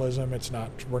journalism.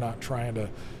 We're not trying to,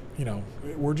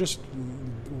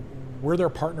 we're their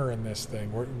partner in this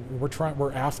thing.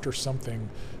 We're after something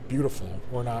beautiful.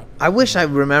 We're not. I wish I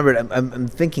remembered. I'm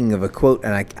thinking of a quote,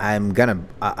 and I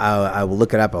will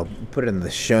look it up. I'll put it in the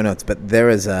show notes, but there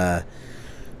is a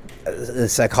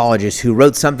psychologist who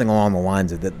wrote something along the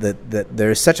lines of that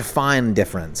there is such a fine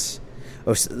difference,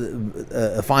 or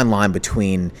a fine line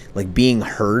between like being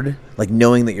heard, like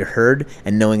knowing that you're heard,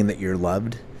 and knowing that you're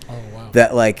loved. Oh wow!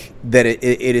 That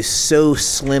it is so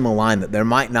slim a line that there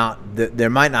might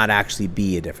not actually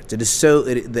be a difference. It is so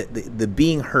the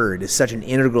being heard is such an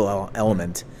integral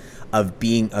element of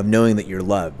knowing that you're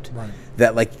loved. Right.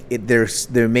 That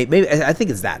maybe I think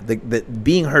it's that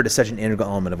being heard is such an integral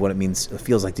element of what it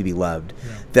feels like to be loved,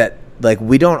 that like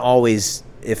we don't always,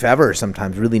 if ever,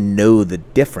 sometimes really know the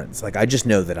difference. Like I just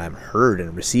know that I'm heard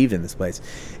and received in this place.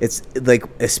 It's like,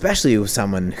 especially with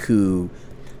someone who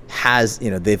has,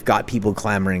 they've got people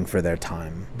clamoring for their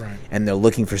time, and they're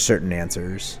looking for certain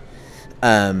answers.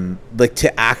 Like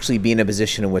to actually be in a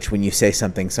position in which when you say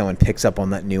something, someone picks up on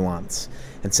that nuance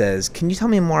and says, can you tell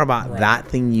me more about that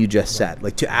thing you just said?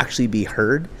 Like to actually be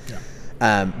heard,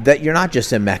 that you're not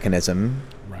just a mechanism,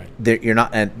 that you're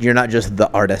not just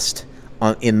the artist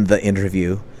in the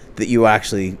interview, that you are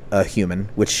actually a human,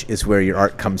 which is where your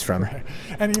art comes from. Right.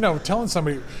 And telling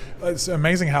somebody, it's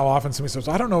amazing how often somebody says,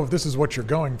 I don't know if this is what you're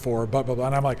going for, blah, blah, blah.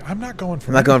 And I'm like, I'm not going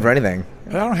for anything.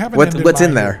 I don't have an end in mind. What's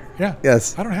in there? Yeah.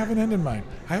 Yes. I don't have an end in mind.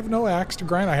 I have no axe to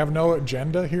grind. I have no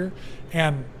agenda here.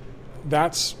 And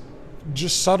that's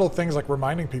just subtle things like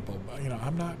reminding people,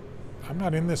 I'm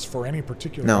not in this for any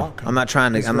particular outcome. I'm not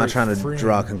trying to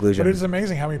draw a conclusion. But it's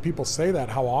amazing how many people say that,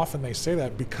 how often they say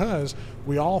that, because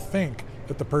we all think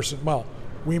that the person,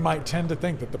 we might tend to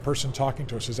think that the person talking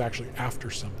to us is actually after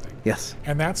something. Yes.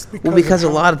 And that's because a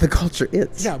lot of the culture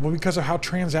is. Yeah, because of how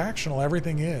transactional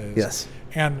everything is. Yes.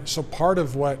 And so part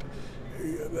of what,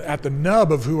 at the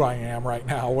nub of who I am right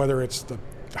now, whether it's the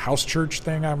house church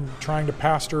thing I'm trying to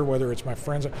pastor, whether it's my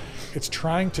friends, it's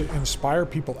trying to inspire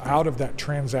people out of that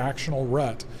transactional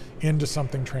rut into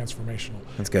something transformational.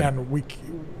 That's good. And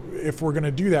if we're going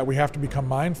to do that, we have to become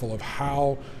mindful of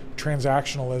how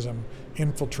transactionalism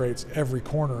infiltrates every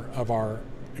corner of our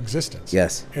existence.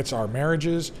 Yes. It's our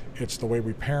marriages, it's the way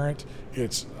we parent,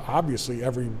 it's obviously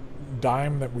every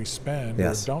dime that we spend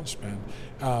or don't spend,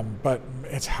 but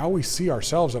it's how we see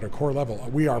ourselves at a core level.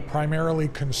 We are primarily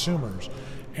consumers,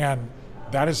 and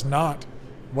that is not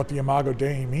what the Imago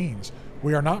Dei means.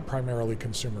 We are not primarily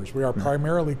consumers. We are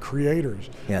primarily creators.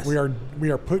 Yes. We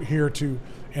are put here to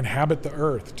inhabit the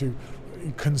earth, to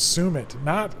consume it,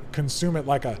 not consume it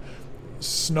like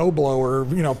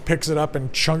snowblower, picks it up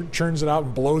and churns it out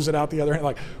and blows it out the other end.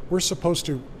 Like, we're supposed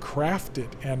to craft it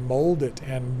and mold it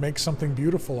and make something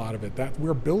beautiful out of it. That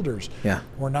we're builders. Yeah.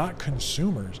 We're not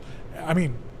consumers. I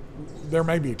mean, there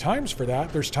may be times for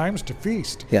that. There's times to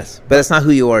feast. Yes, but it's not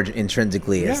who you are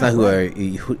intrinsically. Yeah, it's not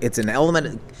it's an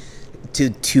element.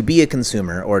 To be a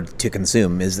consumer or to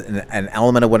consume is an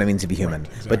element of what it means to be human.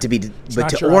 Right, exactly. But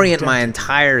to orient my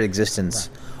entire existence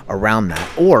around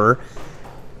that, or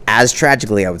as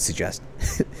tragically I would suggest,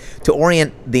 to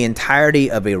orient the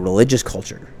entirety of a religious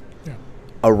culture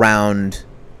around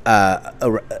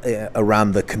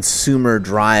the consumer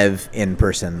drive in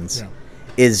persons.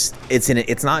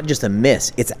 It's not just a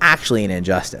miss, it's actually an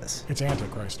injustice. It's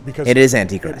Antichrist. Because it is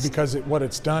Antichrist. What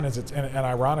it's done is and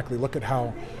ironically, look at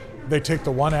how they take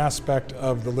the one aspect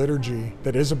of the liturgy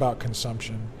that is about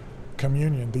consumption,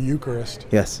 communion, the Eucharist.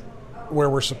 Yes. Where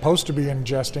we're supposed to be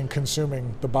ingesting,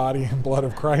 consuming the body and blood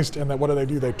of Christ, and that what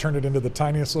do? They turn it into the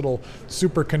tiniest little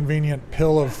super convenient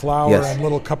pill of flour and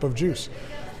little cup of juice.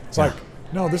 It's like,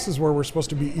 no, this is where we're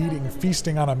supposed to be eating,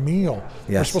 feasting on a meal.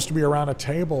 Yes. We're supposed to be around a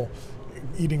table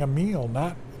eating a meal,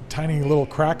 not tiny little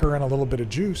cracker and a little bit of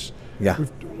juice. Yeah.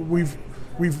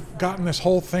 We've gotten this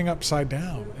whole thing upside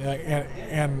down,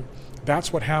 and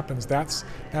that's what happens. That's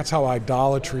how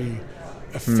idolatry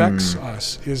affects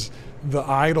us. Is the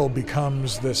idol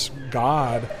becomes this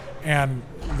god, and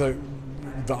the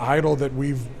idol that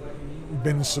we've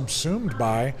been subsumed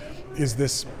by is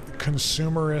this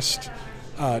consumerist,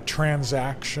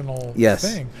 transactional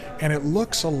thing, and it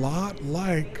looks a lot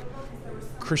like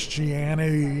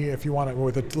Christianity, if you want it,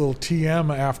 with a little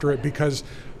TM after it, because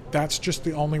that's just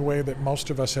the only way that most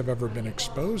of us have ever been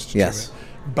exposed to it.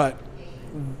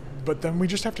 But then we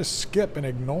just have to skip and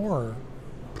ignore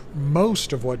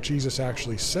most of what Jesus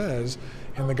actually says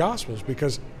in the Gospels,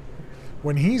 because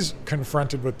when he's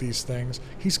confronted with these things,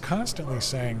 he's constantly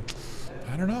saying,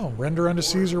 I don't know, render unto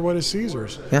Caesar what is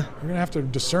Caesar's. Yeah. We're going to have to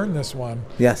discern this one.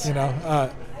 Yes.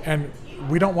 And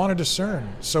we don't want to discern,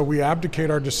 so we abdicate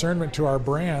our discernment to our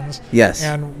brands. Yes.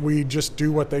 And we just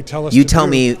do what they tell us you to tell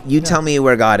do. me you tell me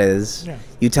where God is. Yeah.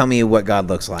 You tell me what God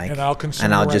looks like. And I'll consume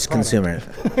and I'll the just right consume it.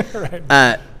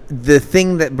 Right. The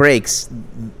thing that breaks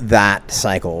that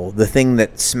cycle, the thing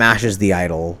that smashes the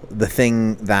idol, the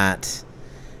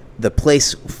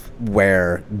place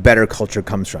where better culture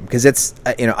comes from, because it's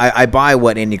I buy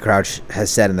what Andy Crouch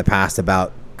has said in the past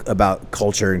about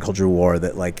culture and culture war,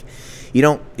 that like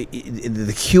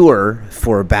the cure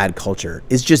for bad culture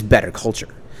is just better culture.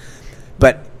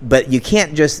 But you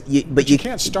can't just you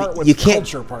can't start with the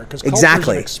culture part, because culture is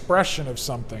an expression of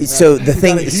something. Right? So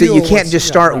you can't just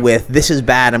start with this is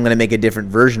bad, I'm going to make a different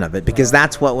version of it, because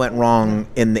that's what went wrong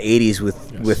in the 80s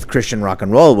with Christian rock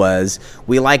and roll. Was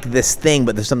we like this thing,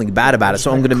 but there's something bad about it,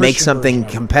 so I'm going to make something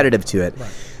competitive to it. Right.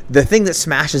 The thing that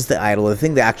smashes the idol, the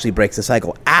thing that actually breaks the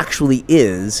cycle, actually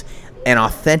is an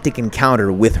authentic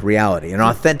encounter with reality, an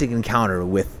authentic encounter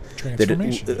with a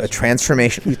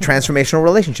transformational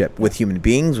relationship with human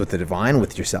beings, with the divine,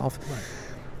 with yourself. Right.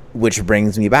 Which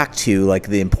brings me back to like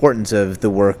the importance of the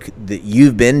work that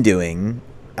you've been doing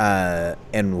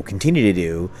and will continue to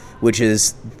do, which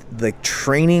is like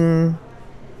training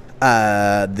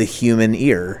the human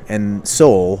ear and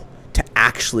soul to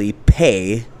actually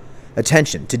pay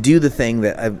attention, to do the thing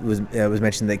that I was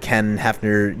mentioning that Ken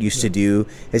Hefner used to do,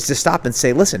 is to stop and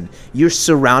say, listen, you're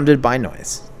surrounded by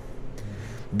noise.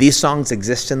 These songs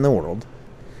exist in the world.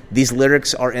 These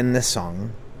lyrics are in this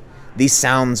song. These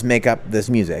sounds make up this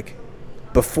music.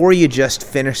 Before you just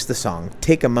finish the song,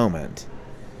 take a moment.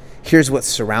 Here's what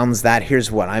surrounds that.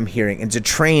 Here's what I'm hearing. And to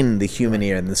train the human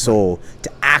ear and the soul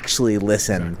to actually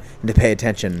listen and to pay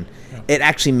attention, it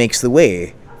actually makes the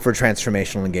way for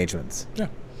transformational engagements.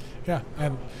 Yeah.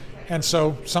 And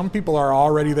so some people are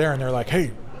already there and they're like,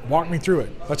 hey, walk me through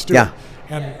it. Let's do it.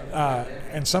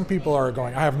 And some people are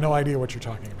going, I have no idea what you're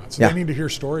talking about. So they need to hear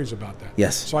stories about that.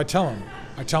 Yes. So I tell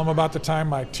them about the time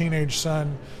my teenage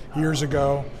son years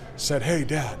ago said, hey,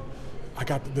 Dad, I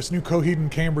got this new Coheed and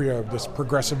Cambria, this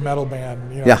progressive metal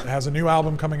band, it has a new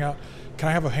album coming out. Can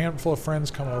I have a handful of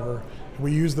friends come over?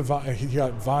 We use he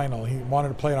got vinyl. He wanted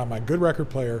to play it on my good record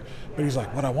player, but he's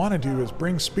like, what I want to do is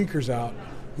bring speakers out,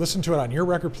 listen to it on your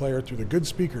record player through the good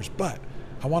speakers, but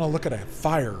I want to look at a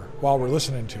fire while we're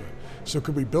listening to it. So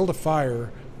could we build a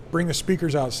fire, bring the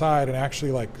speakers outside, and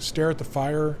actually like stare at the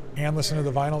fire and listen to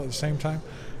the vinyl at the same time?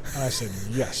 And I said,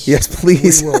 yes. Yes,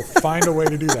 please. We will find a way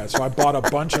to do that. So I bought a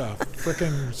bunch of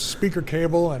freaking speaker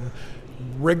cable and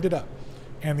rigged it up.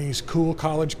 And these cool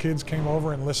college kids came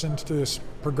over and listened to this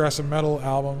progressive metal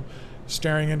album,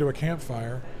 staring into a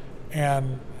campfire,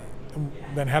 and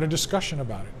then had a discussion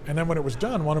about it. And then when it was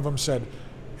done, one of them said,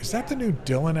 is that the new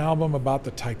Dylan album about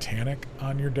the Titanic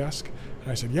on your desk?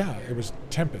 And I said, yeah, it was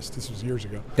Tempest. This was years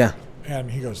ago. Yeah.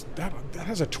 And he goes, that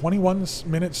has a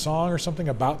 21-minute song or something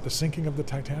about the sinking of the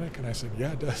Titanic? And I said,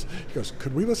 yeah, it does. He goes,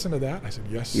 could we listen to that? I said,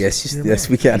 yes. Yes,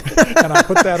 we can. And I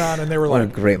put that on, and they were what like,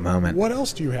 a great moment. What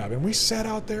else do you have? And we sat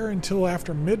out there until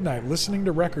after midnight listening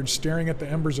to records, staring at the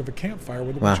embers of a campfire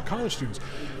with a bunch of college students.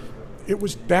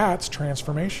 That's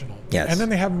transformational. Yes. And then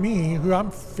they have me, who I'm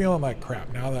feeling like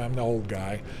crap now that I'm the old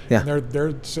guy. Yeah. And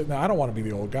they're sitting there. I don't want to be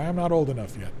the old guy. I'm not old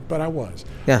enough yet, but I was.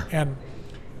 Yeah. And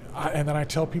then I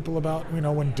tell people about,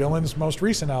 when Dylan's most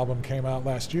recent album came out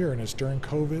last year, and it's during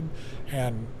COVID,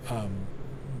 and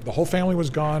the whole family was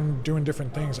gone doing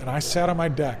different things, and I sat on my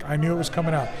deck. I knew it was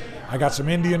coming out. I got some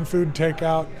Indian food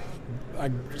takeout.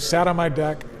 I sat on my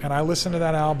deck, and I listened to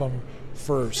that album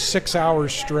for 6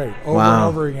 hours straight, over and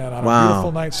over again, on a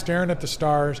beautiful night, staring at the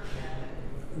stars,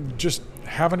 just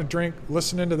having a drink,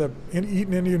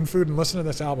 eating Indian food, and listening to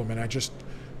this album, and I just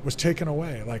was taken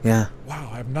away. Like, wow,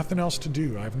 I have nothing else to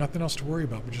do. I have nothing else to worry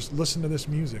about, but just listen to this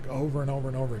music over and over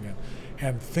and over again,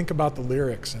 and think about the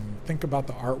lyrics, and think about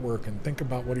the artwork, and think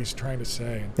about what he's trying to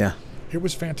say. And it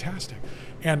was fantastic.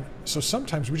 And so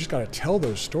sometimes we just got to tell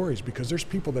those stories, because there's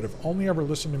people that have only ever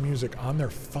listened to music on their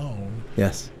phone.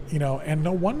 Yes. And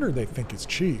no wonder they think it's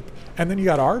cheap. And then you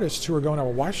got artists who are going,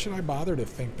 well, why should I bother to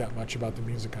think that much about the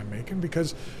music I'm making?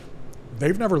 Because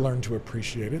they've never learned to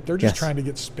appreciate it. They're just trying to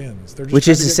get spins. Which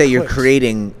is to say, you're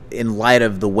creating in light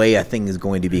of the way a thing is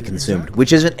going to be consumed,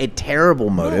 which isn't a terrible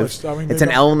motive. No, it's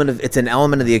an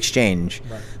element of the exchange,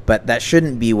 but that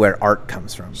shouldn't be where art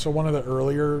comes from. So one of the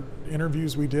earlier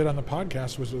interviews we did on the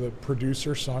podcast was with a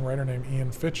producer, songwriter named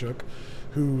Ian Fitchuk,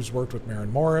 who's worked with Maren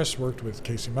Morris, worked with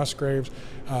Casey Musgraves,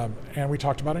 and we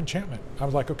talked about Enchantment. I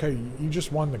was like, okay, you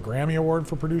just won the Grammy Award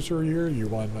for Producer of the Year, you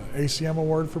won the ACM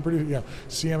Award for Producer,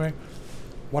 CMA.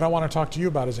 What I want to talk to you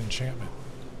about is Enchantment.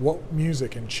 What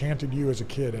music enchanted you as a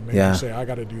kid and made you say, I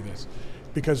got to do this?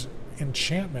 Because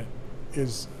enchantment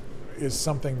is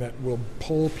something that will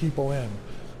pull people in,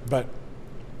 but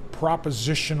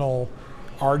propositional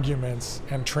arguments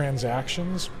and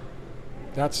transactions,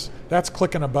 that's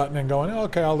clicking a button and going,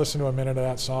 okay, I'll listen to a minute of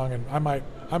that song, and I might,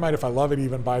 if I love it,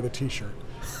 even buy the T-shirt.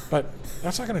 But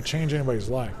that's not going to change anybody's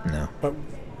life. No. But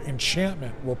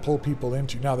enchantment will pull people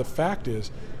into. Now, the fact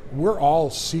is, we're all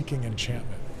seeking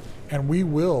enchantment, and we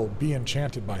will be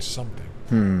enchanted by something.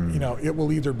 It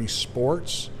will either be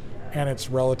sports, and it's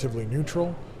relatively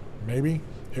neutral. Maybe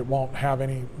it won't have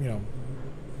any,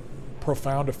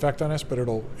 profound effect on us, but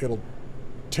it'll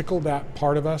tickle that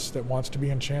part of us that wants to be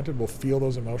enchanted. We'll feel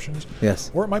those emotions. Yes.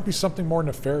 Or it might be something more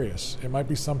nefarious. It might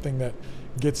be something that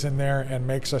gets in there and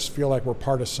makes us feel like we're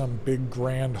part of some big,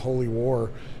 grand, holy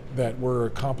war that we're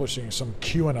accomplishing, some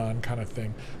QAnon kind of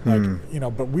thing.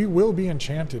 But we will be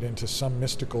enchanted into some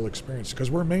mystical experience, because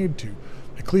we're made to.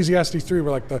 Ecclesiastes 3,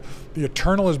 we're like, the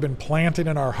eternal has been planted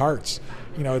in our hearts.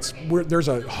 There's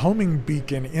a homing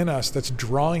beacon in us that's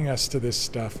drawing us to this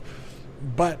stuff,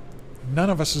 but none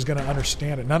of us is going to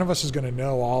understand it. None of us is going to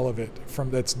know all of it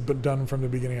that's been done from the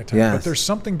beginning of time. Yes. But there's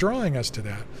something drawing us to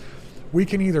that. We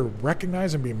can either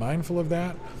recognize and be mindful of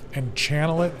that and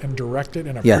channel it and direct it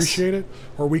and appreciate it,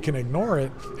 or we can ignore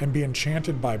it and be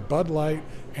enchanted by Bud Light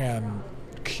and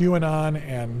QAnon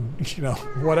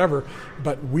and whatever.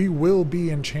 But we will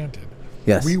be enchanted.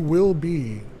 Yes. We will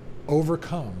be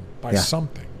overcome by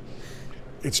something.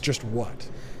 It's just what.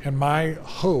 And my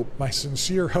hope, my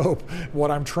sincere hope,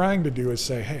 what I'm trying to do is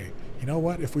say, hey, you know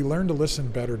what? If we learn to listen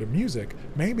better to music,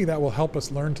 maybe that will help us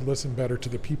learn to listen better to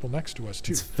the people next to us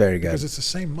too. It's very good. Because it's the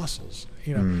same muscles,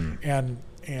 and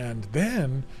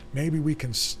then maybe we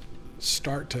can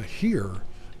start to hear,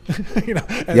 and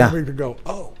then we could go,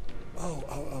 oh,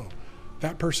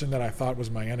 that person that I thought was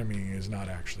my enemy is not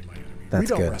actually my enemy. That's we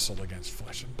don't good. wrestle against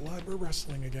flesh and blood. We're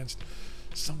wrestling against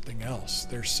something else.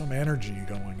 There's some energy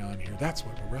going on here. That's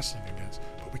what we're wrestling against.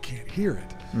 But we can't hear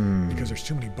it because there's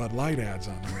too many Bud Light ads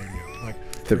on the radio. Like,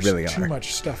 there's really too are.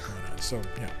 much stuff going on. So,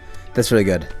 yeah. That's really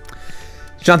good.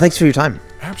 John, thanks for your time.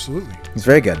 Absolutely. It's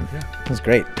very good. Yeah. It was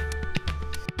great.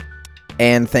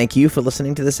 And thank you for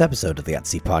listening to this episode of the At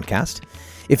Sea Podcast.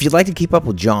 If you'd like to keep up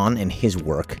with John and his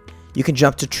work, you can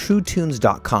jump to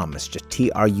truetunes.com. It's just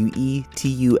TRUETUNES,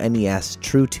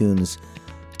 truetunes.com.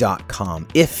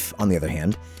 If, on the other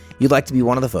hand, you'd like to be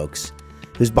one of the folks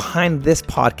who's behind this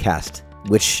podcast,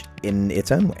 which in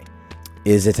its own way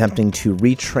is attempting to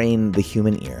retrain the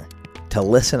human ear to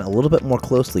listen a little bit more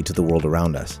closely to the world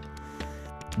around us,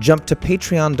 jump to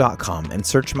patreon.com and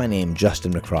search my name,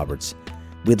 Justin McRoberts.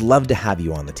 We'd love to have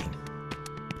you on the team.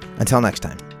 Until next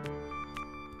time.